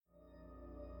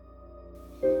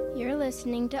You're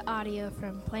listening to audio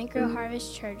from Plank Row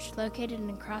Harvest Church located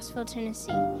in Crossville,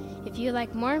 Tennessee. If you'd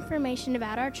like more information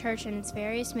about our church and its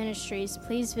various ministries,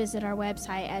 please visit our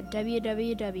website at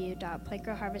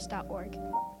www.plankrowharvest.org.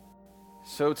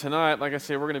 So tonight, like I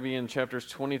said, we're going to be in chapters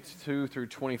 22 through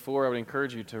 24. I would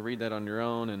encourage you to read that on your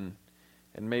own and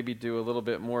maybe do a little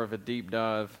bit more of a deep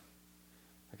dive.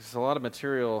 It's a lot of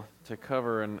material to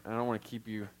cover, and I don't want to keep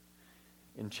you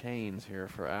in chains here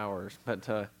for hours.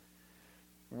 But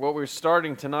what we're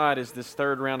starting tonight is this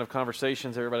third round of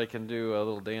conversations. Everybody can do a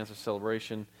little dance of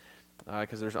celebration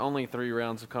because there's only 3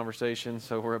 rounds of conversation.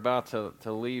 So we're about to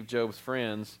leave Job's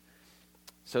friends.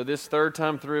 So this third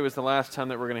time through is the last time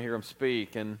that we're going to hear him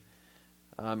speak. And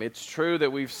it's true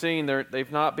that we've seen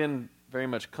they've not been very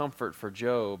much comfort for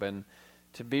Job. And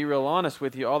to be real honest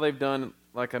with you, all they've done,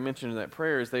 like I mentioned in that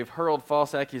prayer, is they've hurled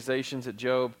false accusations at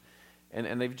Job,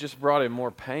 and they've just brought him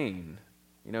more pain.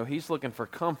 You know, he's looking for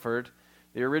comfort.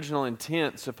 The original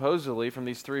intent, supposedly, from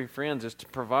these 3 friends is to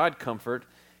provide comfort,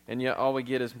 and yet all we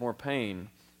get is more pain.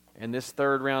 And this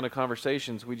third round of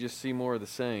conversations, we just see more of the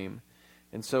same.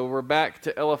 And so we're back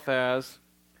to Eliphaz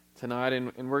tonight,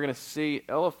 and we're going to see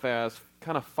Eliphaz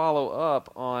kind of follow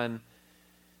up on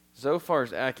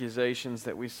Zophar's accusations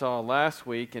that we saw last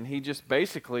week, and he just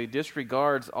basically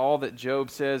disregards all that Job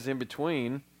says in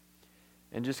between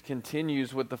and just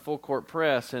continues with the full court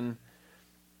press. And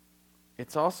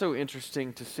it's also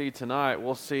interesting to see tonight,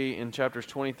 we'll see in chapters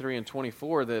 23 and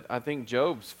 24 that I think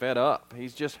Job's fed up.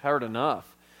 He's just heard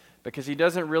enough because he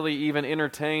doesn't really even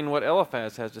entertain what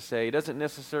Eliphaz has to say. He doesn't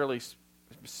necessarily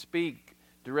speak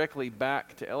directly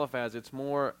back to Eliphaz. It's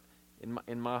more,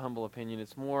 in my humble opinion,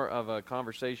 it's more of a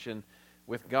conversation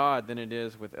with God than it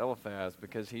is with Eliphaz,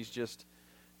 because he's just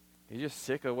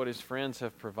sick of what his friends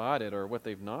have provided or what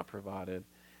they've not provided.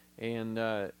 And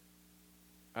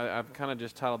I've kind of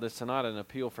just titled this tonight an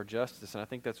appeal for justice, and I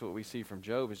think that's what we see from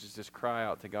Job, is just this cry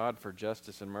out to God for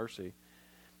justice and mercy.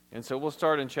 And so we'll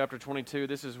start in chapter 22.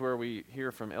 This is where we hear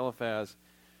from Eliphaz.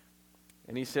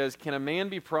 And he says, "Can a man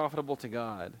be profitable to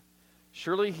God?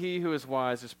 Surely he who is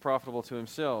wise is profitable to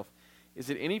himself. Is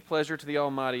it any pleasure to the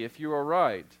Almighty if you are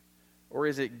right? Or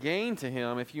is it gain to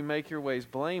him if you make your ways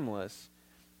blameless?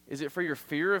 Is it for your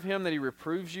fear of him that he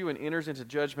reproves you and enters into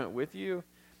judgment with you?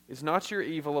 Is not your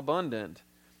evil abundant?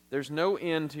 There's no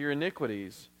end to your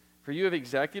iniquities. For you have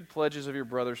exacted pledges of your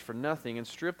brothers for nothing, and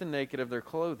stripped the naked of their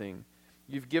clothing.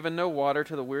 You've given no water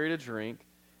to the weary to drink,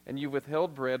 and you've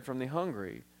withheld bread from the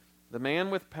hungry. The man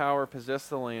with power possessed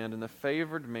the land, and the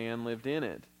favored man lived in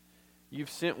it. You've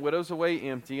sent widows away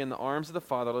empty, and the arms of the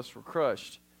fatherless were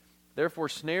crushed. Therefore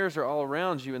snares are all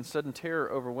around you, and sudden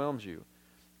terror overwhelms you,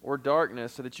 or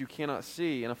darkness so that you cannot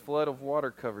see, and a flood of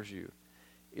water covers you.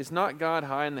 Is not God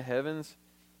high in the heavens?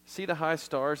 See the high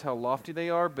stars, how lofty they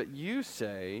are. But you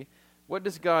say, what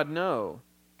does God know?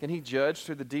 Can he judge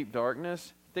through the deep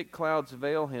darkness? Thick clouds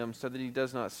veil him so that he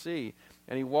does not see,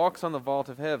 and he walks on the vault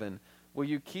of heaven. Will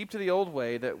you keep to the old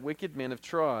way that wicked men have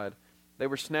trod? They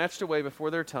were snatched away before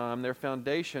their time. Their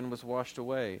foundation was washed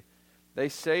away. They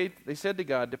said to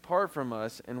God, depart from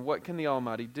us, and what can the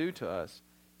Almighty do to us?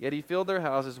 Yet he filled their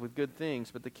houses with good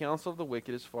things, but the counsel of the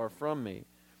wicked is far from me.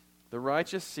 The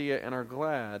righteous see it and are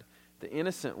glad. The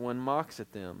innocent one mocks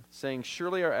at them, saying,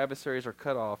 surely our adversaries are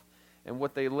cut off, and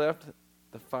what they left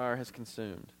the fire has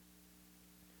consumed.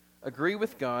 Agree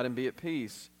with God and be at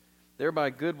peace.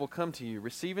 Thereby good will come to you.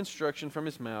 Receive instruction from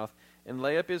his mouth, and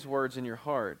lay up his words in your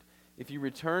heart. If you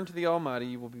return to the Almighty,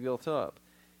 you will be built up.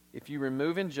 If you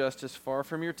remove injustice far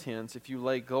from your tents, if you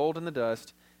lay gold in the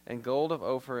dust, and gold of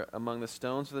Ophir among the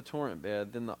stones of the torrent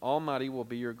bed, then the Almighty will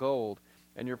be your gold,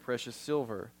 and your precious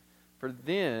silver. For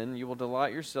then you will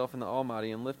delight yourself in the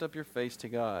Almighty, and lift up your face to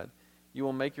God. You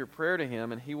will make your prayer to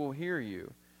him, and he will hear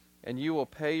you. And you will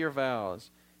pay your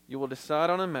vows. You will decide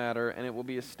on a matter, and it will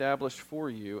be established for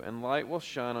you, and light will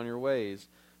shine on your ways.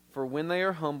 For when they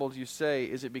are humbled, you say,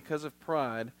 is it because of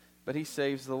pride? But he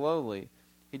saves the lowly.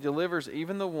 He delivers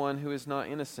even the one who is not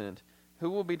innocent. Who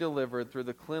will be delivered through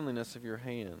the cleanliness of your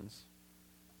hands?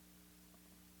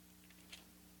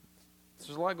 So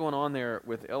there's a lot going on there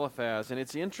with Eliphaz, and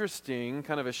it's interesting,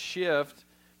 kind of a shift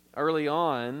early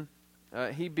on.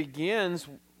 He begins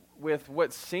with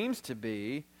what seems to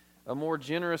be a more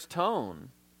generous tone,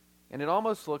 and it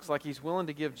almost looks like he's willing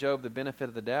to give Job the benefit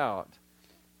of the doubt.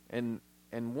 And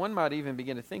one might even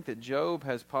begin to think that Job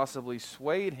has possibly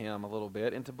swayed him a little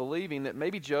bit into believing that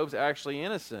maybe Job's actually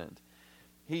innocent.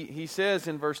 He says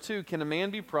in verse 2, can a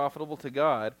man be profitable to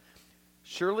God?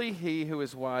 Surely he who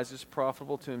is wise is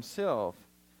profitable to himself.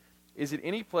 Is it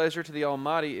any pleasure to the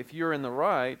Almighty if you are in the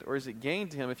right, or is it gain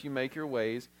to him if you make your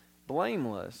ways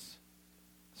blameless?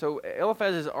 So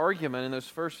Eliphaz's argument in those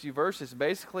first few verses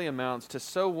basically amounts to,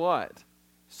 so what?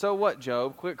 So what,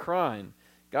 Job? Quit crying.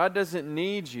 God doesn't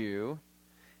need you,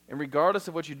 and regardless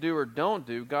of what you do or don't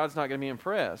do, God's not going to be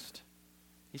impressed.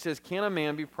 He says, can a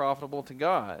man be profitable to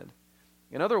God?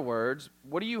 In other words,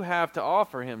 what do you have to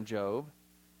offer him, Job?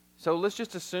 So let's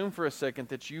just assume for a second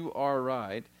that you are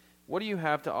right. What do you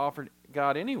have to offer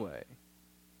God anyway?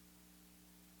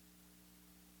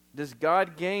 Does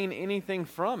God gain anything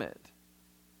from it?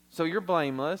 So you're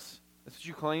blameless. That's what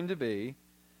you claim to be.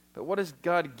 But what does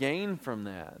God gain from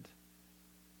that?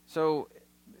 So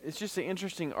it's just an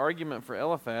interesting argument for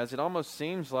Eliphaz. It almost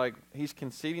seems like he's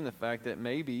conceding the fact that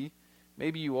maybe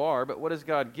you are, but what does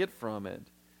God get from it?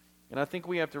 And I think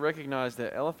we have to recognize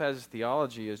that Eliphaz's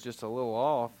theology is just a little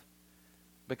off,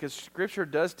 because Scripture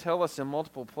does tell us in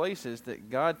multiple places that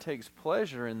God takes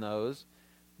pleasure in those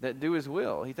that do His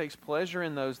will. He takes pleasure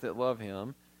in those that love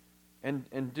Him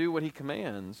and do what He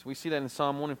commands. We see that in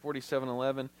Psalm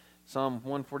 147:11, Psalm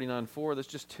 149:4. That's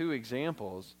just two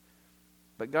examples.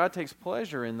 But God takes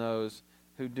pleasure in those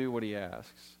who do what He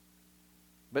asks.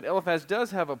 But Eliphaz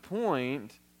does have a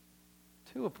point,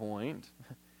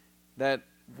 that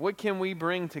what can we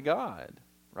bring to God?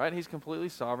 Right? He's completely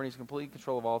sovereign. He's completely in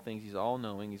control of all things. He's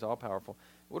all-knowing. He's all-powerful.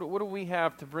 What do we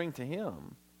have to bring to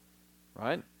Him?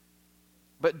 Right?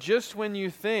 But just when you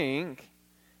think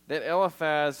that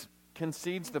Eliphaz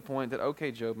concedes the point that,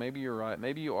 okay, Job, maybe you're right,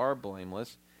 maybe you are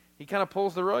blameless, he kind of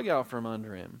pulls the rug out from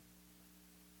under him.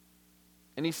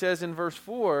 And he says in verse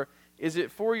 4, is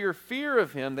it for your fear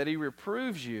of him that he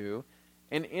reproves you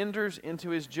and enters into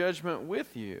his judgment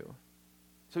with you?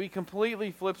 So he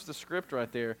completely flips the script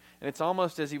right there, and it's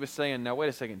almost as he was saying, now wait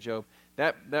a second, Job,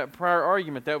 that prior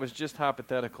argument, that was just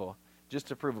hypothetical, just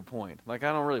to prove a point. Like,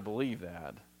 I don't really believe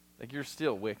that. Like, you're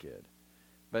still wicked.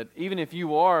 But even if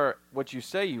you are what you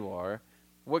say you are,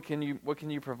 what can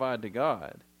you provide to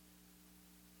God?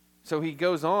 So he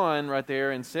goes on right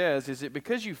there and says, is it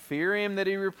because you fear him that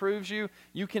he reproves you?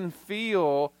 You can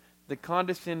feel the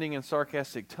condescending and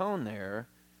sarcastic tone there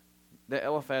that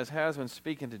Eliphaz has when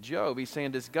speaking to Job. He's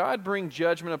saying, does God bring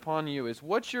judgment upon you? Is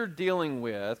what you're dealing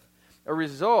with a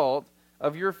result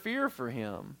of your fear for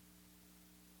him?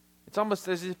 It's almost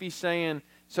as if he's saying,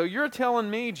 so you're telling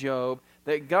me, Job,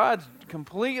 that God's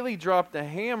completely dropped the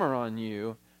hammer on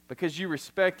you because you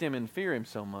respect him and fear him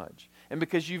so much, and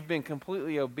because you've been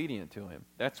completely obedient to him.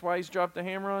 That's why he's dropped the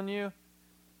hammer on you?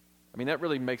 I mean, that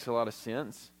really makes a lot of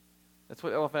sense. That's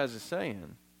what Eliphaz is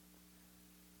saying.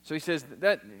 So he says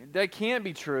that can't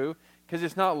be true because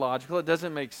it's not logical. It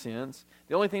doesn't make sense.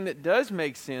 The only thing that does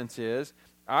make sense is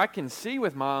I can see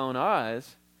with my own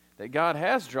eyes that God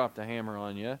has dropped a hammer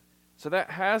on you. So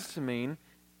that has to mean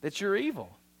that you're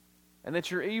evil and that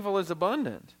your evil is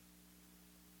abundant.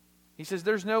 He says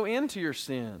there's no end to your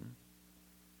sin.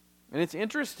 And it's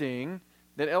interesting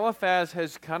that Eliphaz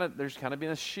there's kind of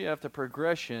been a shift, a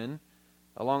progression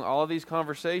along all of these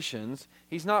conversations.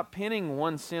 He's not pinning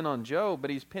one sin on Job,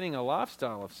 but he's pinning a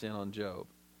lifestyle of sin on Job.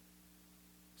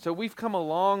 So we've come a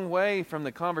long way from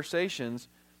the conversations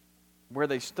where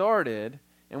they started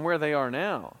and where they are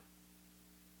now.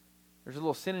 There's a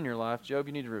little sin in your life, Job,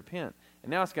 you need to repent. And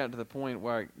now it's gotten to the point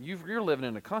where you're living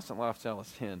in a constant lifestyle of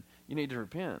sin. You need to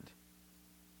repent.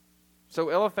 So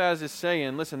Eliphaz is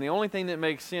saying, listen, the only thing that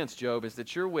makes sense, Job, is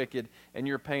that you're wicked and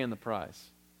you're paying the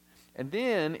price. And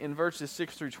then in verses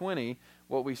 6 through 20,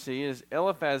 what we see is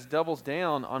Eliphaz doubles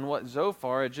down on what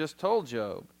Zophar had just told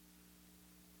Job.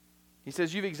 He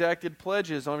says, you've exacted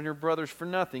pledges on your brothers for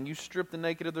nothing. You stripped the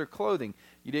naked of their clothing.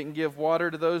 You didn't give water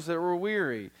to those that were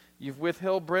weary. You've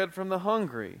withheld bread from the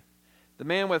hungry. The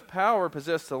man with power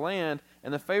possessed the land,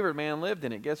 and the favored man lived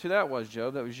in it. Guess who that was,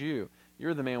 Job? That was you.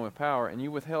 You're the man with power, and you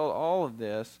withheld all of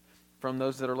this from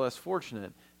those that are less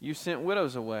fortunate. You sent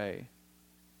widows away.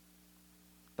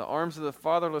 The arms of the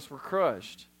fatherless were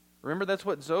crushed. Remember, that's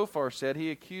what Zophar said. He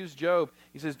accused Job.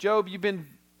 He says, Job, you've been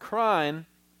crying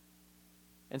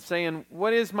and saying,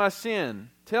 what is my sin?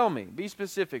 Tell me. Be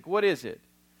specific. What is it?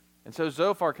 And so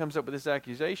Zophar comes up with this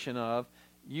accusation of,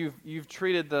 you've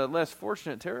treated the less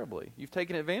fortunate terribly. You've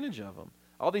taken advantage of them.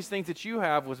 All these things that you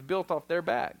have was built off their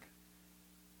back.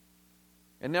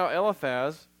 And now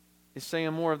Eliphaz is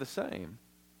saying more of the same.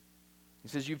 He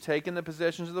says, you've taken the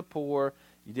possessions of the poor.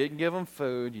 You didn't give them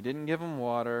food. You didn't give them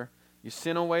water. You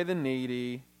sent away the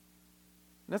needy.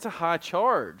 And that's a high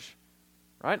charge,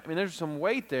 right? I mean, there's some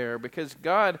weight there because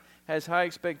God has high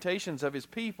expectations of his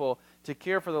people to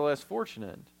care for the less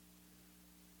fortunate.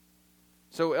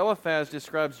 So Eliphaz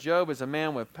describes Job as a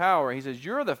man with power. He says,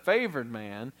 you're the favored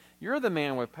man. You're the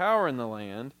man with power in the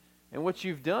land. And what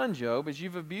you've done, Job, is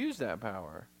you've abused that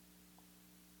power.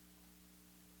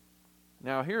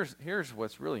 Now, here's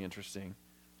what's really interesting.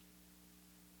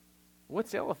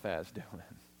 What's Eliphaz doing?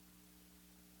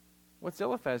 What's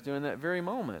Eliphaz doing in that very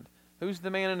moment? Who's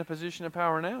the man in a position of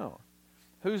power now?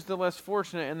 Who's the less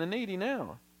fortunate and the needy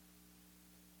now?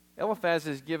 Eliphaz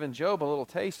has given Job a little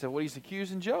taste of what he's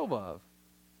accusing Job of.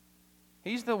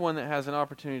 He's the one that has an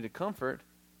opportunity to comfort,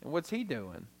 and what's he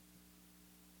doing?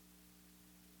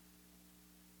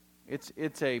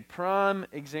 It's a prime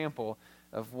example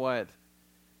of what,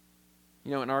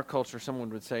 in our culture, someone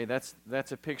would say that's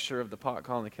a picture of the pot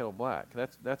calling the kettle black.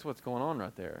 That's what's going on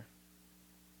right there.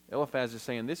 Eliphaz is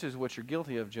saying, this is what you're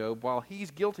guilty of, Job, while he's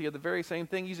guilty of the very same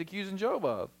thing he's accusing Job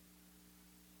of.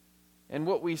 And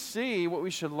what we see, what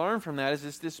we should learn from that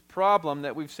is this problem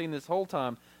that we've seen this whole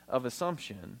time of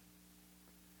assumption.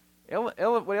 What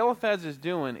Eliphaz is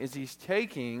doing is he's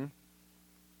taking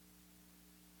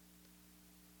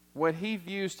what he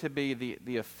views to be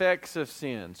the effects of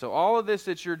sin. So all of this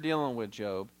that you're dealing with,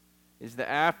 Job, is the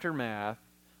aftermath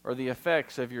or the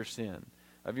effects of your sin,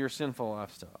 of your sinful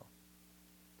lifestyle.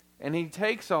 And he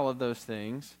takes all of those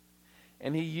things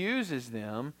and he uses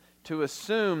them to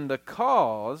assume the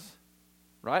cause,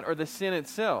 right, or the sin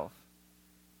itself.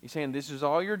 He's saying this is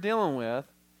all you're dealing with.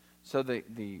 So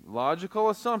the logical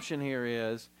assumption here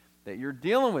is that you're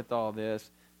dealing with all this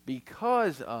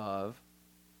because of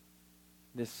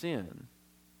this sin.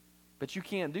 But you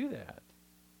can't do that.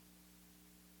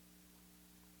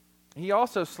 He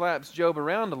also slaps Job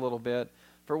around a little bit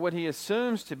for what he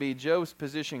assumes to be Job's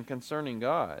position concerning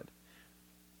God.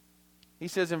 He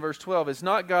says in verse 12, is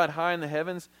not God high in the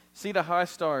heavens? See the high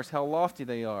stars, how lofty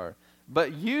they are.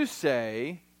 But you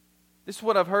say, this is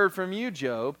what I've heard from you,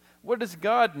 Job. What does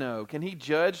God know? Can he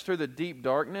judge through the deep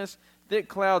darkness? Thick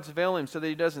clouds veil him so that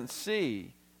he doesn't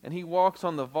see, and he walks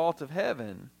on the vault of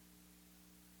heaven.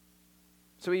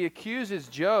 So he accuses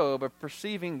Job of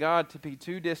perceiving God to be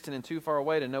too distant and too far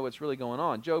away to know what's really going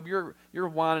on. Job, you're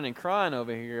whining and crying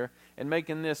over here and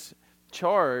making this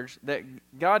charge that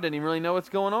God didn't even really know what's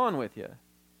going on with you.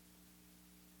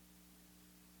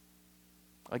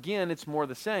 Again, it's more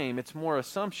the same. It's more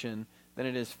assumption than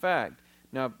it is fact.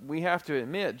 Now, we have to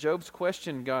admit, Job's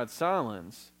questioned God's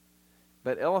silence,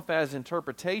 but Eliphaz's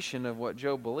interpretation of what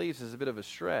Job believes is a bit of a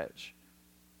stretch.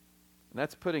 And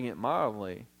that's putting it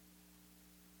mildly.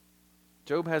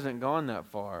 Job hasn't gone that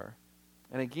far.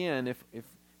 And again,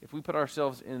 if we put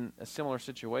ourselves in a similar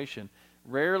situation,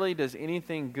 rarely does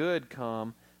anything good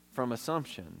come from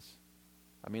assumptions.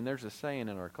 I mean, there's a saying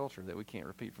in our culture that we can't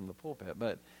repeat from the pulpit,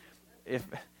 but if,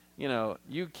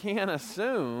 you can't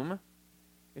assume,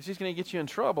 it's just going to get you in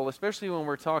trouble, especially when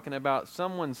we're talking about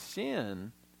someone's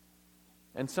sin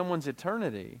and someone's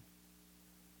eternity.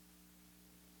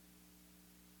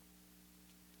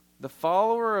 The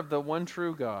follower of the one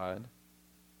true God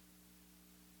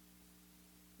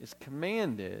is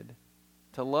commanded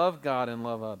to love God and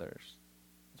love others.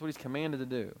 That's what he's commanded to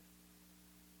do.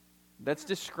 That's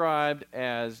described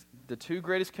as the two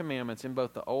greatest commandments in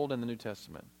both the Old and the New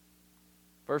Testament.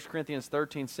 1 Corinthians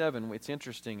 13:7, it's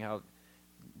interesting how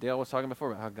Dale was talking before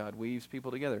about how God weaves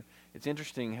people together. It's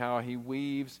interesting how he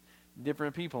weaves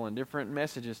different people and different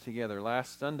messages together.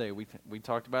 Last Sunday, we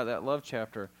talked about that love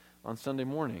chapter on Sunday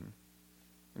morning.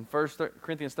 And 1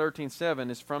 Corinthians 13:7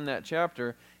 is from that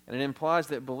chapter, and it implies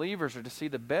that believers are to see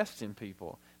the best in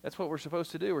people. That's what we're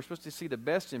supposed to do. We're supposed to see the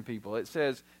best in people. It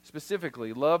says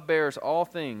specifically, love bears all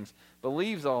things,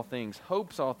 believes all things,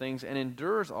 hopes all things, and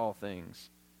endures all things.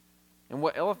 And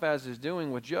what Eliphaz is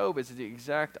doing with Job is the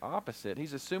exact opposite.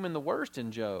 He's assuming the worst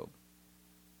in Job.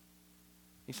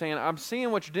 He's saying, I'm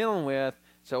seeing what you're dealing with,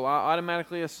 so I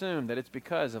automatically assume that it's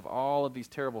because of all of these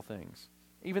terrible things,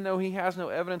 even though he has no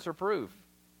evidence or proof.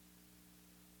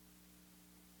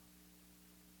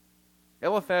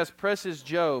 Eliphaz presses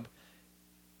Job.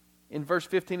 In verse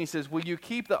 15 he says, will you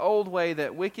keep the old way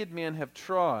that wicked men have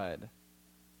trod?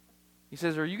 He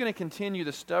says, are you going to continue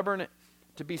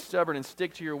to be stubborn and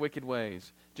stick to your wicked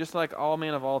ways, just like all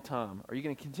men of all time? Are you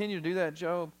going to continue to do that,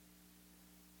 Job?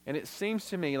 And it seems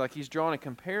to me like he's drawing a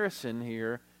comparison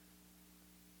here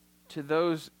to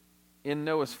those in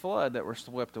Noah's flood that were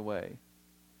swept away.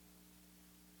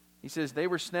 He says, they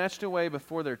were snatched away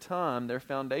before their time, their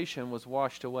foundation was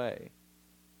washed away.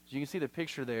 So you can see the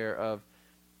picture there of,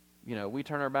 we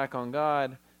turn our back on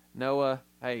God. Noah,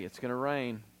 hey, it's going to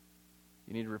rain.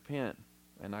 You need to repent.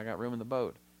 And I got room in the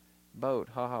boat. Boat,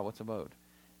 haha, what's a boat?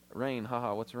 Rain,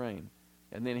 haha, what's rain?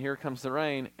 And then here comes the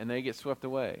rain, and they get swept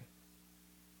away.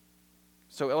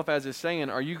 So Eliphaz is saying,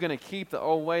 are you going to keep the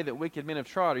old way that wicked men have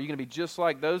trod? Are you going to be just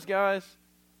like those guys?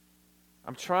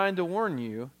 I'm trying to warn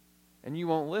you, and you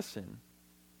won't listen.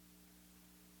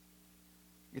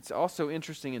 It's also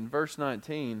interesting in verse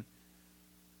 19,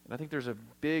 And I think there's a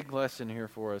big lesson here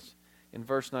for us. In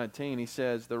verse 19, he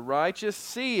says, the righteous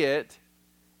see it,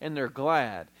 and they're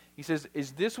glad. He says,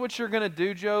 is this what you're going to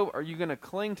do, Job? Are you going to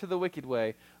cling to the wicked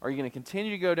way? Are you going to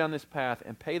continue to go down this path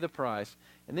and pay the price?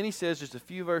 And then he says just a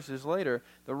few verses later,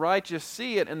 the righteous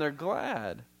see it, and they're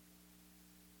glad.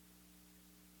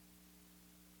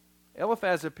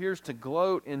 Eliphaz appears to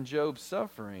gloat in Job's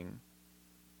suffering.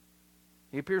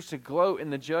 He appears to gloat in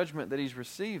the judgment that he's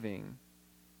receiving.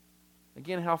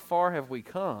 Again, how far have we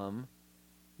come?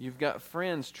 You've got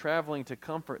friends traveling to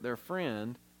comfort their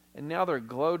friend, and now they're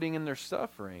gloating in their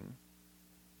suffering.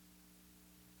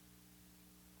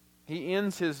 He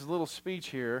ends his little speech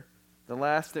here, the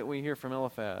last that we hear from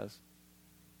Eliphaz,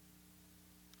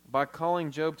 by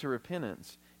calling Job to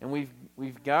repentance. And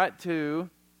we've got to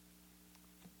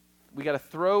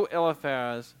throw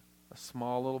Eliphaz a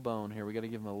small little bone here. We've got to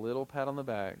give him a little pat on the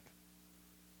back.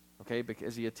 Okay,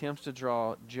 because he attempts to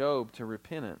draw Job to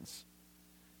repentance.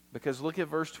 Because look at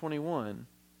verse 21.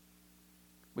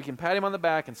 We can pat him on the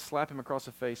back and slap him across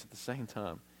the face at the same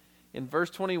time. In verse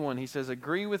 21, he says,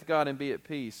 agree with God and be at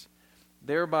peace.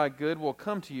 Thereby good will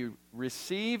come to you.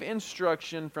 Receive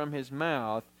instruction from his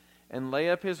mouth and lay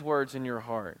up his words in your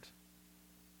heart.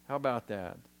 How about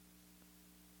that?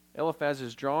 Eliphaz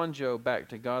is drawing Job back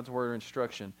to God's word of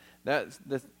instruction. That's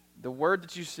the word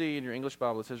that you see in your English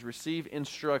Bible. It says receive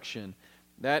instruction.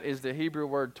 That is the Hebrew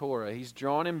word Torah. He's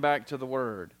drawing him back to the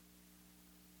word.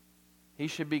 He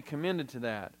should be commended to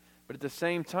that. But at the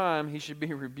same time, he should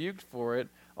be rebuked for it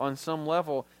on some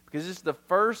level, because this is the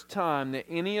first time that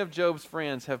any of Job's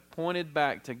friends have pointed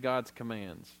back to God's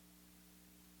commands.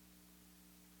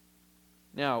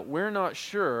 Now, we're not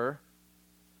sure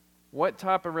what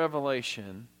type of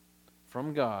revelation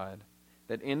from God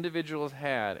that individuals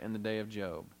had in the day of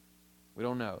Job. We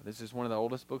don't know. This is one of the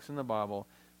oldest books in the Bible.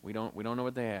 We don't know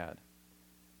what they had.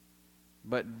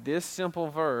 But this simple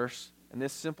verse and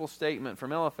this simple statement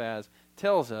from Eliphaz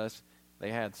tells us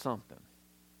they had something.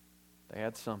 They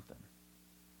had something.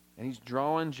 And he's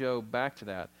drawing Job back to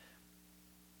that.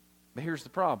 But here's the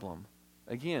problem.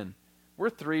 Again, we're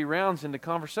 3 rounds into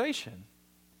conversation.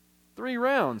 3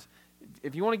 rounds.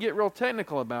 If you want to get real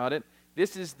technical about it,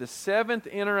 this is the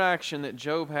 7th interaction that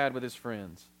Job had with his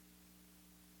friends.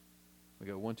 We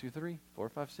go 1, 2, 3, 4,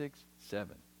 5, 6,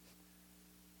 7.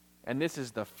 And this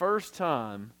is the first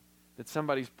time that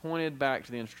somebody's pointed back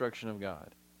to the instruction of God.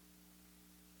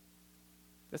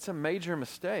 That's a major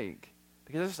mistake,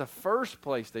 because it's the first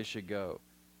place they should go,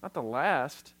 not the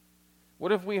last.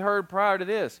 What have we heard prior to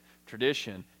this?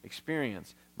 Tradition,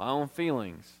 experience, my own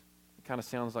feelings. It kind of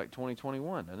sounds like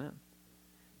 2021, doesn't it?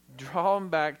 Draw them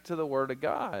back to the Word of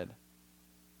God.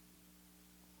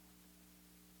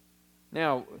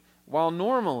 Now, while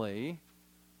normally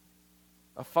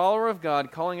a follower of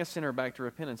God calling a sinner back to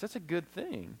repentance, that's a good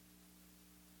thing.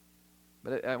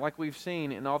 But like we've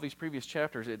seen in all these previous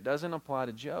chapters, it doesn't apply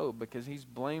to Job because he's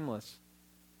blameless.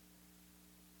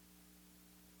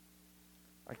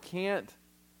 I can't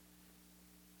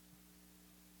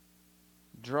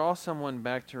draw someone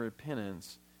back to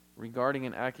repentance regarding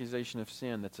an accusation of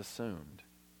sin that's assumed.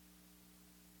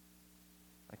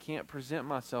 I can't present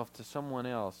myself to someone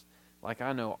else like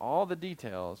I know all the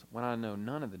details when I know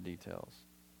none of the details.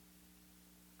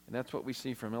 And that's what we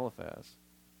see from Eliphaz.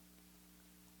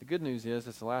 The good news is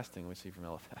it's the last thing we see from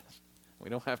Eliphaz.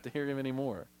 We don't have to hear him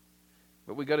anymore.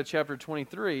 But we go to chapter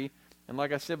 23, and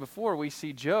like I said before, we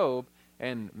see Job,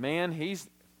 and man, he's,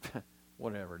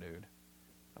 whatever, dude.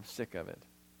 I'm sick of it.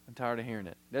 I'm tired of hearing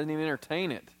it. Doesn't even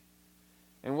entertain it.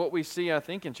 And what we see, I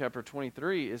think, in chapter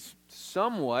 23 is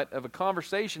somewhat of a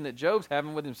conversation that Job's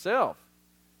having with himself.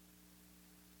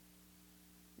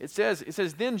 It says,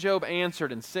 then Job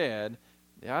answered and said,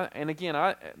 and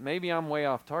again, maybe I'm way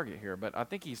off target here, but I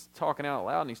think he's talking out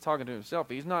loud and he's talking to himself.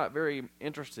 He's not very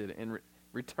interested in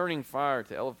returning fire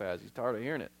to Eliphaz. He's tired of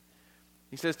hearing it.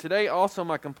 He says, today also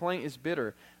my complaint is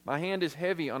bitter. My hand is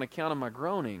heavy on account of my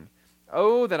groaning.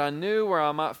 Oh, that I knew where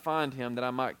I might find him, that I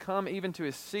might come even to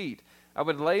his seat. I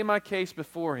would lay my case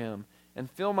before him and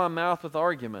fill my mouth with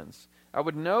arguments. I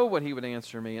would know what he would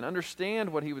answer me and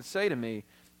understand what he would say to me.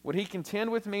 Would he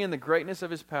contend with me in the greatness of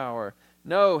his power?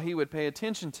 No, he would pay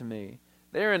attention to me.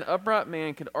 There an upright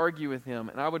man could argue with him,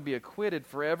 and I would be acquitted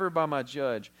forever by my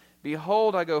judge.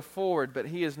 Behold, I go forward, but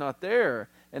he is not there,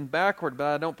 and backward, but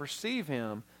I don't perceive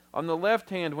him. On the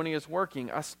left hand, when he is working,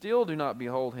 I still do not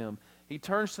behold him. He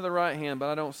turns to the right hand, but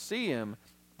I don't see him.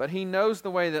 But he knows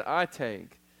the way that I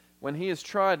take. When he has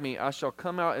tried me, I shall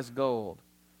come out as gold.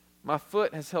 My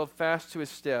foot has held fast to his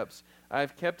steps. I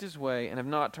have kept his way and have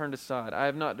not turned aside. I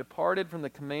have not departed from the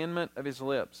commandment of his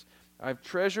lips. I have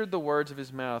treasured the words of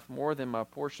his mouth more than my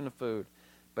portion of food.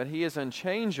 but he is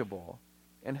unchangeable.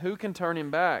 And who can turn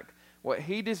him back? What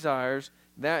he desires,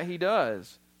 that he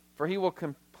does. For he will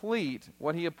complete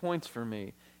what he appoints for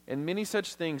me. And many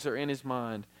such things are in his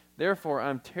mind. Therefore I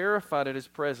am terrified at his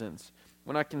presence.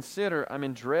 When I consider, I'm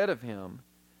in dread of him.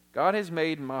 God has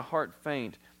made my heart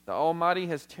faint. The Almighty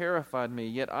has terrified me.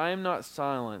 Yet I am not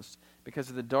silenced because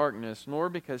of the darkness, nor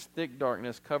because thick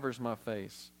darkness covers my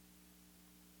face.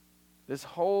 This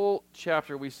whole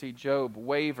chapter we see Job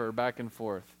waver back and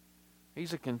forth.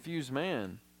 He's a confused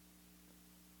man.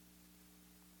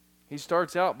 He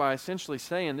starts out by essentially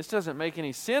saying, this doesn't make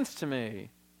any sense to me.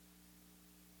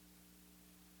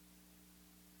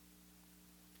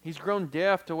 He's grown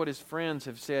deaf to what his friends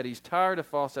have said. He's tired of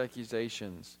false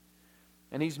accusations.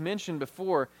 And he's mentioned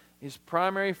before, his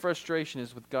primary frustration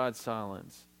is with God's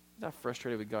silence. He's not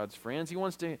frustrated with God's friends.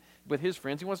 With his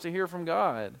friends, he wants to hear from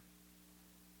God.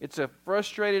 It's a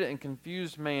frustrated and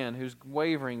confused man who's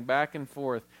wavering back and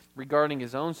forth regarding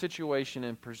his own situation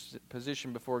and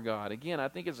position before God. Again, I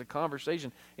think it's a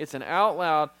conversation. It's an out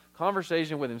loud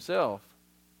conversation with himself.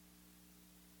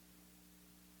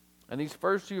 And these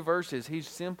first two verses, he's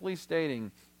simply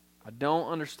stating, I don't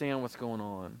understand what's going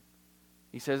on.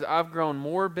 He says, I've grown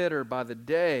more bitter by the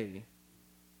day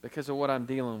because of what I'm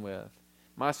dealing with.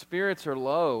 My spirits are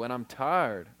low and I'm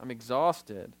tired. I'm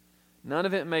exhausted. None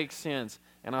of it makes sense,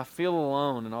 and I feel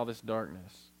alone in all this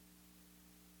darkness.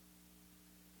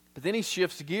 But then he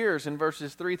shifts gears in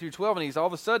verses 3 through 12, and all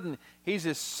of a sudden, he's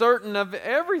as certain of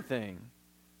everything.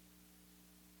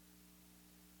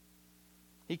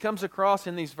 He comes across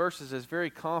in these verses as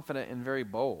very confident and very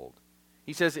bold.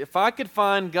 He says, if I could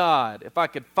find God, if I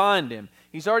could find him,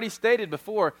 he's already stated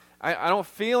before, I don't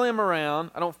feel him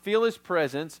around, I don't feel his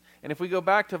presence, and if we go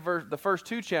back to the first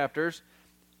two chapters,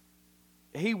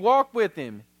 he walked with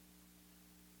him.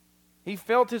 He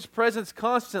felt his presence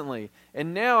constantly.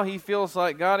 And now he feels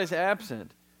like God is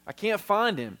absent. I can't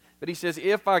find him. But he says,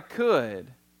 if I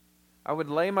could, I would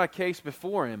lay my case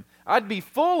before him. I'd be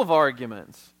full of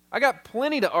arguments. I got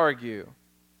plenty to argue.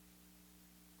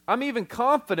 I'm even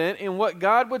confident in what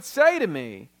God would say to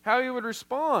me, how he would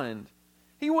respond.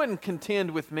 He wouldn't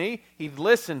contend with me. He'd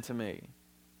listen to me.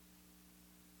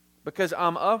 Because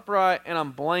I'm upright and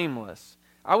I'm blameless.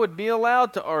 I would be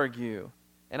allowed to argue,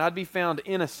 and I'd be found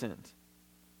innocent.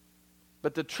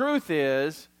 But the truth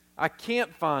is, I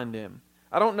can't find him.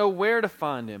 I don't know where to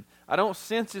find him. I don't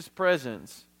sense his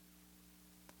presence.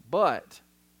 But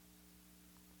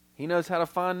he knows how to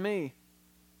find me.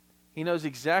 He knows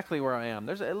exactly where I am.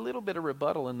 There's a little bit of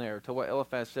rebuttal in there to what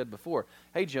Eliphaz said before.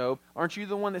 Hey, Job, aren't you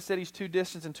the one that said he's too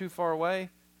distant and too far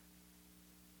away?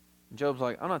 And Job's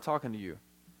like, I'm not talking to you,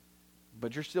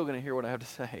 but you're still going to hear what I have to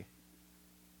say.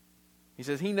 He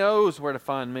says he knows where to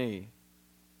find me.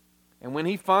 And when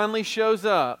he finally shows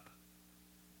up,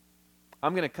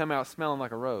 I'm going to come out smelling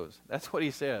like a rose. That's what he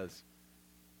says.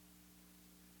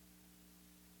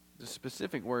 The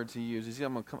specific words he uses,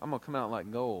 I'm going to come out like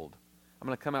gold. I'm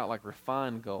going to come out like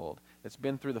refined gold that's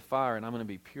been through the fire, and I'm going to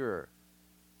be pure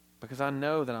because I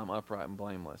know that I'm upright and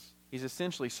blameless. He's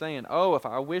essentially saying, if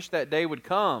I wish that day would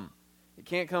come, it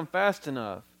can't come fast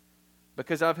enough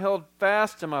because I've held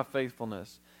fast to my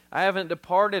faithfulness. I haven't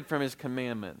departed from his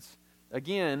commandments.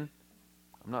 Again,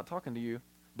 I'm not talking to you,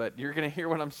 but you're going to hear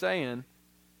what I'm saying.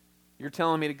 You're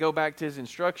telling me to go back to his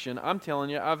instruction. I'm telling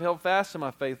you, I've held fast to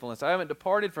my faithfulness. I haven't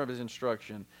departed from his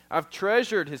instruction. I've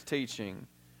treasured his teaching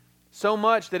so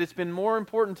much that it's been more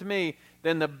important to me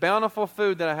than the bountiful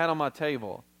food that I had on my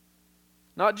table.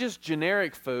 Not just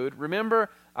generic food. Remember,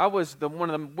 I was one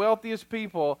of the wealthiest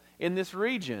people in this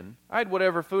region. I had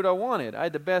whatever food I wanted. I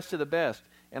had the best of the best.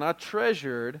 And I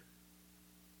treasured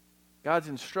God's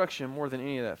instruction more than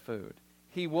any of that food.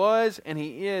 He was and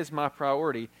he is my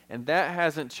priority, and that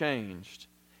hasn't changed.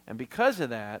 And because of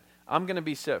that, I'm going to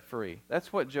be set free.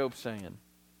 That's what Job's saying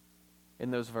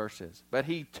in those verses. But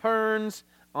he turns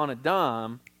on a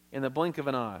dime in the blink of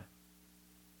an eye,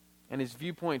 and his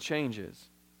viewpoint changes.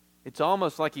 It's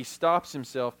almost like he stops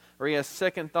himself, or he has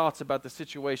second thoughts about the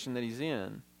situation that he's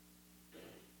in.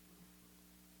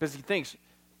 Because he thinks,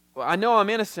 well, I know I'm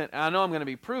innocent, and I know I'm going to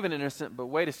be proven innocent, but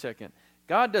wait a second.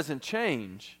 God doesn't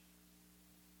change.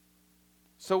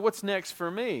 So what's next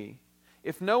for me?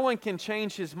 If no one can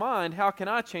change his mind, how can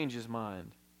I change his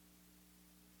mind?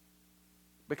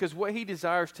 Because what he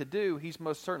desires to do, he's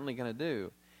most certainly going to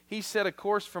do. He set a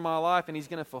course for my life, and he's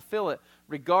going to fulfill it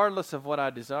regardless of what I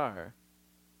desire.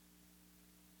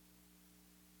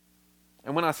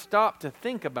 And when I stop to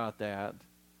think about that,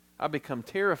 I become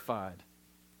terrified.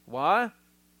 Why?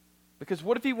 Because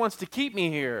what if he wants to keep me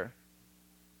here?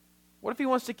 What if he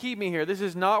wants to keep me here? This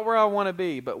is not where I want to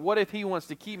be, but what if he wants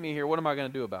to keep me here? What am I going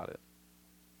to do about it?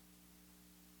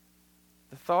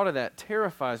 thought of that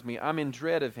terrifies me. I'm in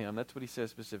dread of him. That's what he says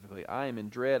specifically. I am in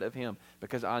dread of him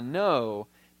because I know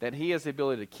that he has the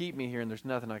ability to keep me here and there's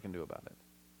nothing I can do about it,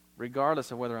 regardless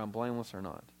of whether I'm blameless or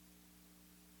not.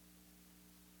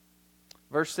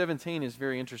 Verse 17 is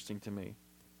very interesting to me.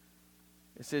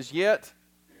 It says, yet,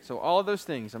 so all of those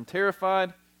things, I'm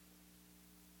terrified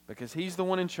because he's the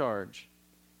one in charge.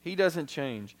 He doesn't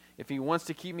change. If he wants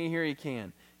to keep me here, he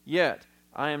can. Yet,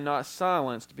 I am not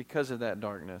silenced because of that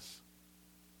darkness.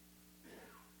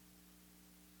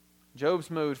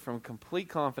 Job's moved from complete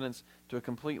confidence to a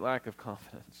complete lack of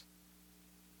confidence.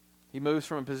 He moves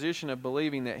from a position of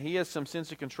believing that he has some sense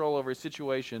of control over his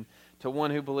situation to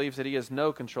one who believes that he has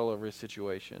no control over his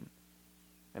situation.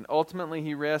 And ultimately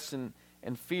he rests and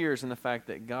fears in the fact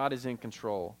that God is in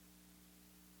control.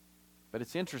 But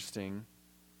it's interesting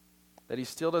that he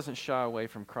still doesn't shy away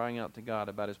from crying out to God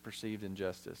about his perceived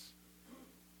injustice.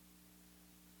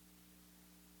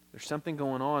 There's something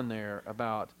going on there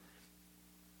about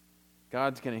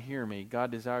God's going to hear me.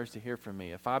 God desires to hear from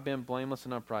me. If I've been blameless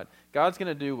and upright, God's going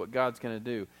to do what God's going to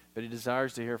do, but he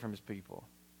desires to hear from his people.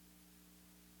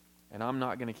 And I'm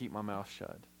not going to keep my mouth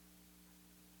shut.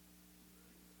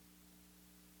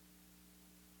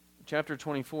 Chapter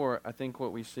 24, I think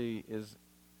what we see is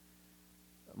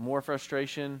more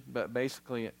frustration, but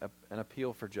basically an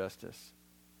appeal for justice.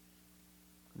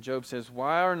 Job says,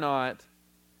 why are not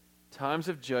times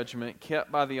of judgment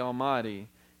kept by the Almighty,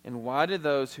 and why do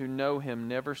those who know him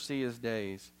never see his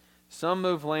days? Some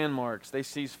move landmarks. They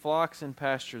seize flocks and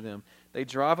pasture them. They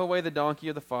drive away the donkey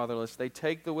of the fatherless. They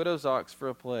take the widow's ox for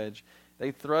a pledge.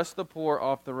 They thrust the poor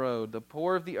off the road. The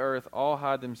poor of the earth all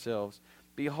hide themselves.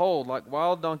 Behold, like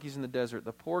wild donkeys in the desert,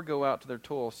 the poor go out to their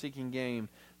toil, seeking game.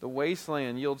 The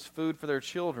wasteland yields food for their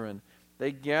children.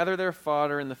 They gather their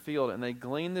fodder in the field, and they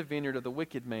glean the vineyard of the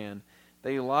wicked man.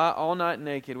 They lie all night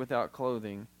naked without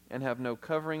clothing, and have no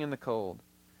covering in the cold.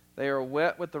 They are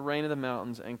wet with the rain of the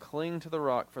mountains, and cling to the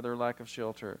rock for their lack of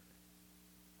shelter.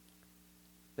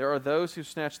 There are those who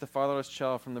snatch the fatherless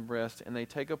child from the breast, and they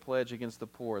take a pledge against the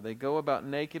poor. They go about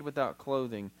naked without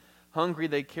clothing. Hungry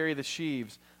they carry the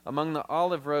sheaves. Among the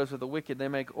olive rows of the wicked they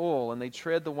make oil, and they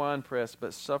tread the winepress,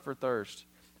 but suffer thirst.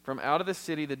 From out of the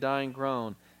city the dying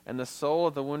groan, and the soul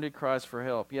of the wounded cries for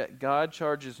help. Yet God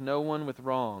charges no one with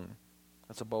wrong.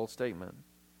 That's a bold statement.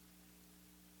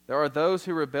 There are those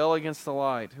who rebel against the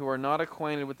light, who are not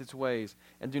acquainted with its ways,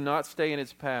 and do not stay in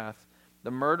its path.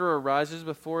 The murderer rises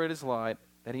before it is light,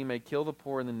 that he may kill the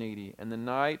poor and the needy. And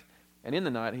in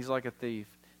the night he's like a thief.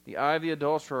 The eye of the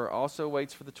adulterer also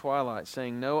waits for the twilight,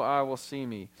 saying, no eye will see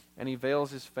me, and he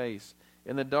veils his face.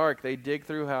 In the dark they dig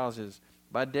through houses.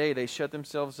 By day they shut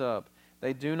themselves up.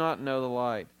 They do not know the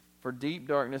light, for deep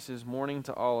darkness is morning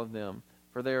to all of them,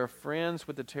 for they are friends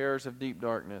with the terrors of deep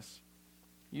darkness.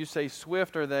 You say,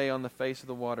 swift are they on the face of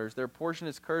the waters. Their portion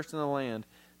is cursed in the land.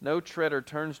 No treader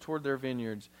turns toward their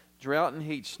vineyards. Drought and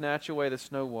heat snatch away the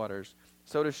snow waters.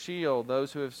 So to Sheol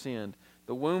those who have sinned.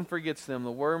 The womb forgets them.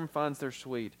 The worm finds their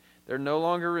sweet. They're no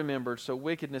longer remembered, so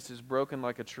wickedness is broken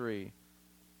like a tree.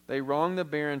 They wrong the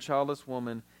barren childless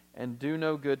woman and do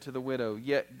no good to the widow.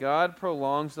 Yet God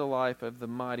prolongs the life of the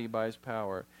mighty by his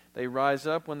power. They rise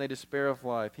up when they despair of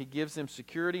life. He gives them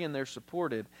security and they're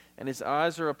supported, and his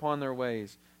eyes are upon their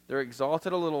ways. They're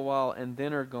exalted a little while and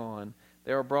then are gone.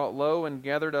 They are brought low and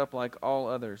gathered up like all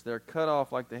others. They're cut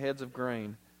off like the heads of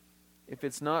grain. If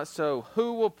it's not so,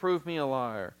 who will prove me a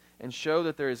liar and show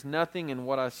that there is nothing in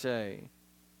what I say?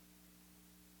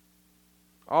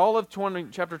 All of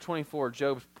chapter 24,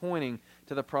 Job's pointing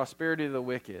to the prosperity of the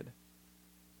wicked.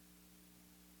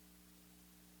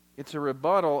 It's a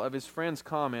rebuttal of his friend's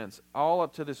comments all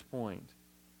up to this point.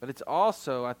 But it's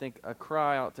also, I think, a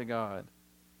cry out to God.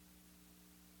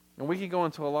 And we could go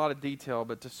into a lot of detail,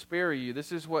 but to spare you,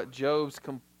 this is what Job's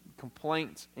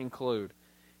complaints include.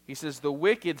 He says, the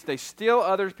wicked, they steal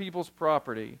other people's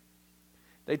property.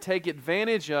 They take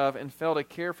advantage of and fail to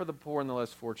care for the poor and the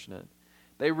less fortunate.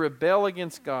 They rebel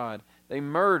against God. They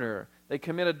murder. They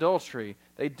commit adultery.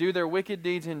 They do their wicked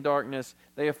deeds in darkness.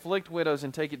 They afflict widows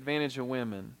and take advantage of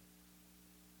women.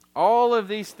 All of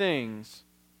these things,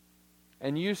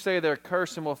 and you say they're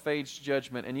cursed and will face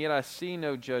judgment, and yet I see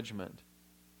no judgment.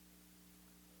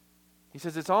 He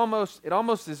says it almost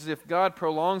is as if God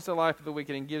prolongs the life of the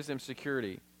wicked and gives them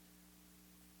security.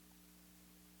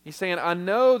 He's saying, I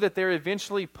know that they're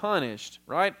eventually punished,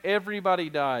 right? Everybody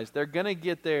dies. They're going to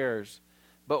get theirs.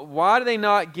 But why do they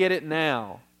not get it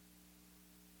now?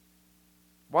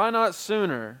 Why not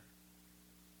sooner?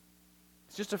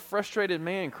 It's just a frustrated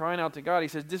man crying out to God. He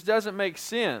says, this doesn't make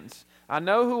sense. I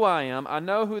know who I am. I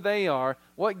know who they are.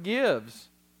 What gives?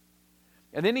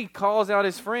 And then he calls out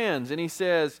his friends and he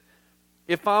says,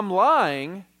 if I'm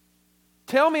lying,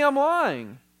 tell me I'm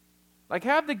lying. Like,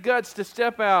 have the guts to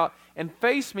step out and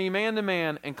face me man to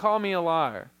man and call me a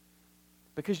liar.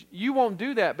 Because you won't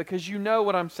do that because you know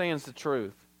what I'm saying is the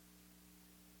truth.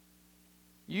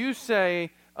 You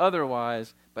say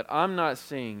otherwise, but I'm not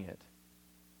seeing it.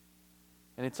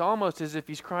 And it's almost as if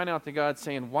he's crying out to God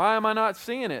saying, why am I not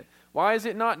seeing it? Why is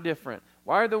it not different?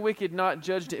 Why are the wicked not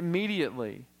judged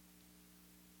immediately?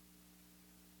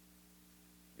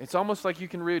 It's almost like you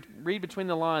can read between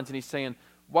the lines, and he's saying,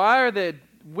 why are the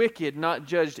wicked not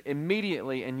judged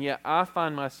immediately, and yet I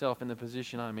find myself in the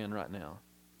position I'm in right now?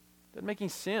 Doesn't make any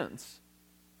sense.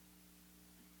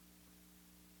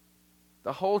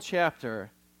 The whole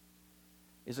chapter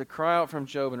is a cry out from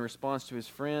Job in response to his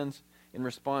friends, in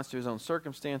response to his own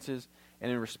circumstances,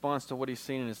 and in response to what he's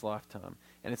seen in his lifetime.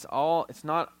 And it's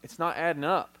not adding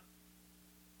up.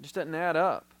 It just doesn't add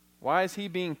up. Why is he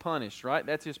being punished, right?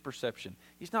 That's his perception.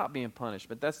 He's not being punished,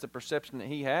 but that's the perception that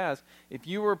he has. If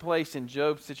you were placed in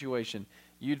Job's situation,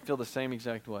 you'd feel the same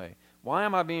exact way. Why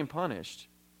am I being punished?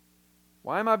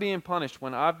 Why am I being punished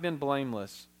when I've been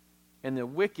blameless and the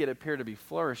wicked appear to be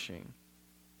flourishing?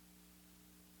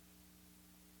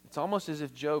 It's almost as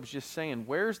if Job's just saying,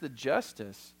 where's the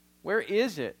justice? Where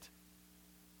is it?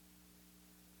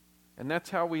 And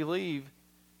that's how we leave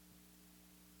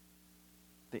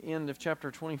the end of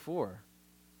chapter 24.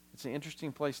 It's an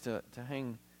interesting place to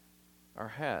hang our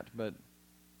hat, but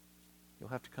you'll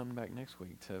have to come back next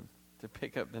week to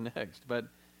pick up the next. But,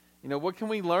 what can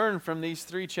we learn from these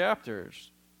 3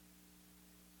 chapters?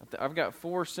 I've got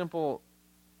 4 simple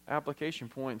application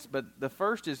points, but the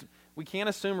first is we can't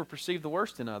assume or perceive the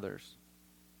worst in others.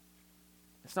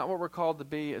 It's not what we're called to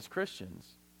be as Christians.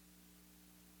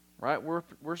 Right?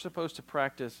 We're supposed to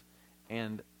practice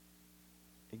and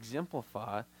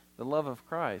exemplify the love of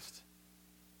Christ.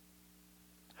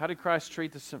 How did Christ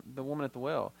treat the woman at the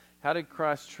well? How did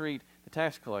Christ treat the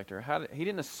tax collector? He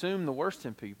didn't assume the worst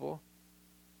in people.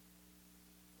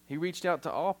 He reached out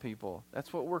to all people.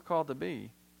 That's what we're called to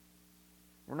be.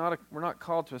 We're not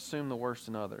called to assume the worst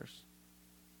in others.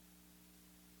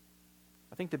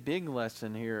 I think the big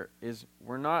lesson here is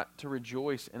we're not to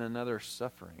rejoice in another's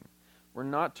suffering. We're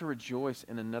not to rejoice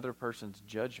in another person's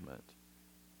judgment.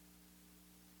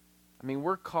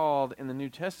 We're called in the New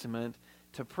Testament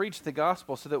to preach the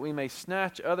gospel so that we may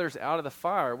snatch others out of the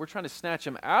fire. We're trying to snatch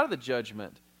them out of the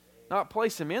judgment, not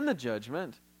place them in the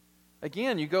judgment.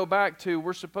 Again, you go back to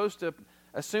we're supposed to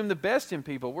assume the best in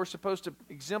people. We're supposed to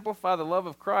exemplify the love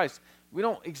of Christ. We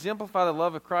don't exemplify the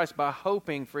love of Christ by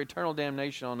hoping for eternal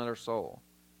damnation on another soul.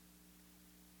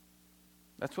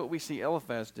 That's what we see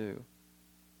Eliphaz do.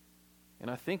 And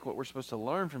I think what we're supposed to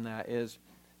learn from that is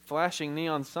flashing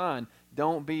neon sign,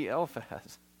 don't be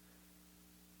Eliphaz.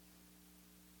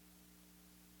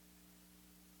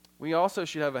 We also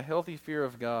should have a healthy fear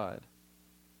of God.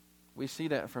 We see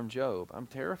that from Job. I'm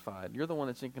terrified. You're the one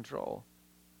that's in control.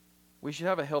 We should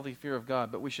have a healthy fear of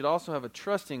God, but we should also have a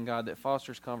trust in God that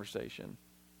fosters conversation.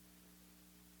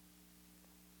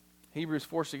 Hebrews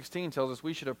 4:16 tells us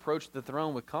we should approach the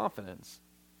throne with confidence.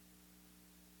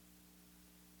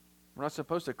 We're not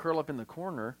supposed to curl up in the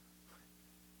corner.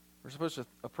 We're supposed to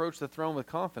approach the throne with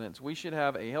confidence. We should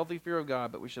have a healthy fear of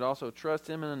God, but we should also trust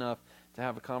Him enough to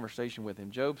have a conversation with Him.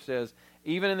 Job says,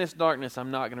 even in this darkness, I'm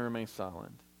not going to remain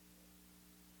silent.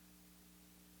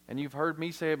 And you've heard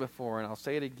me say it before, and I'll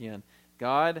say it again.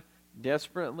 God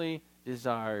desperately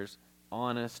desires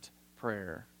honest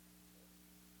prayer.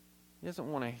 He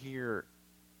doesn't want to hear,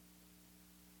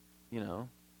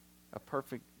 a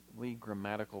perfectly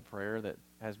grammatical prayer that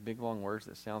has big, long words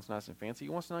that sounds nice and fancy. He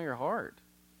wants to know your heart.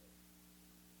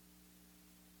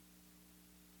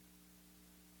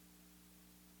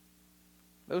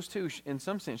 Those two, in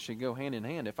some sense, should go hand in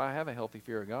hand. If I have a healthy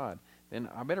fear of God, then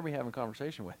I better be having a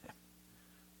conversation with Him.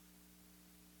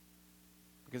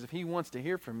 Because if He wants to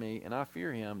hear from me and I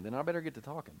fear Him, then I better get to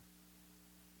talking.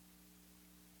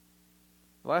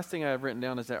 The last thing I have written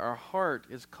down is that our heart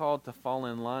is called to fall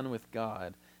in line with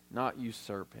God, not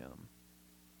usurp Him.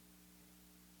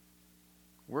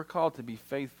 We're called to be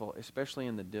faithful, especially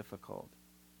in the difficult.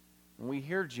 When we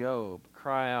hear Job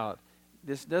cry out,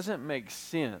 this doesn't make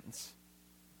sense.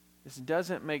 This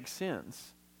doesn't make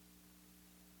sense.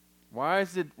 Why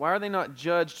are they not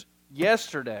judged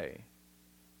yesterday?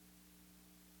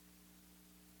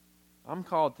 I'm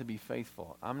called to be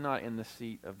faithful. I'm not in the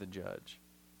seat of the judge.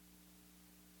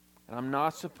 And I'm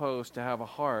not supposed to have a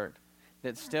heart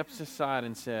that steps aside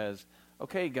and says,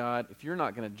 okay, God, if you're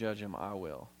not going to judge him, I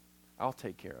will. I'll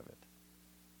take care of it.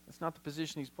 That's not the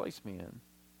position He's placed me in.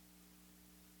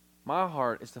 My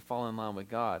heart is to fall in line with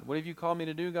God. What have you called me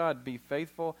to do, God? Be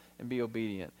faithful and be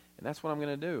obedient. And that's what I'm going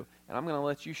to do. And I'm going to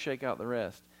let you shake out the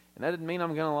rest. And that doesn't mean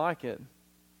I'm going to like it.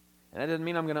 And that doesn't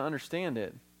mean I'm going to understand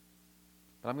it.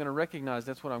 But I'm going to recognize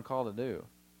that's what I'm called to do.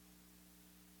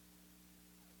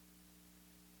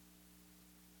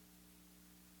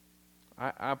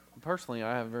 I personally,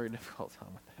 I have a very difficult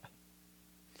time with that.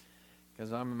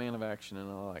 Because I'm a man of action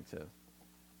and I like to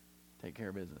take care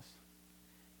of business.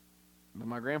 But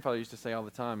my grandfather used to say all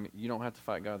the time, you don't have to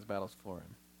fight God's battles for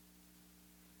him.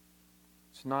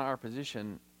 It's not our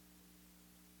position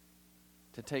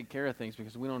to take care of things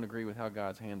because we don't agree with how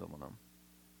God's handling them.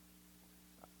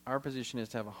 Our position is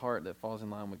to have a heart that falls in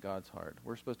line with God's heart.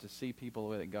 We're supposed to see people the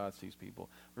way that God sees people.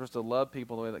 We're supposed to love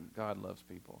people the way that God loves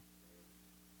people.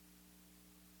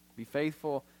 Be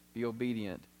faithful, be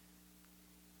obedient.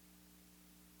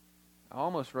 I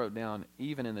almost wrote down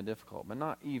even in the difficult, but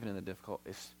not even in the difficult,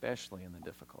 especially in the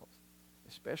difficult.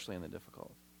 Especially in the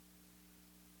difficult.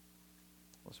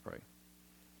 Let's pray.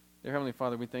 Dear Heavenly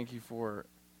Father, we thank you for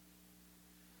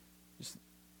just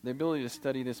the ability to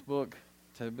study this book,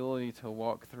 the ability to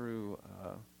walk through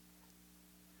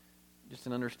just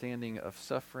an understanding of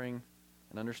suffering,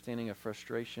 an understanding of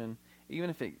frustration, even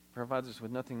if it provides us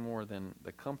with nothing more than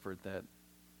the comfort that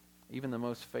even the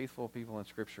most faithful people in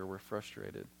Scripture were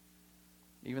frustrated.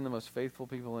 Even the most faithful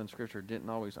people in Scripture didn't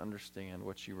always understand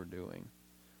what you were doing.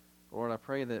 Lord, I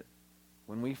pray that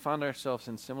when we find ourselves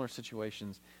in similar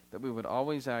situations, that we would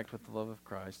always act with the love of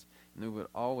Christ, and we would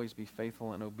always be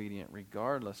faithful and obedient,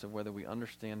 regardless of whether we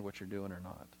understand what you're doing or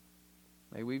not.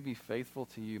 May we be faithful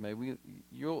to you. May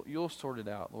you'll sort it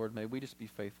out, Lord. May we just be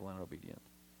faithful and obedient.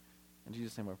 In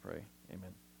Jesus' name I pray.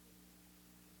 Amen.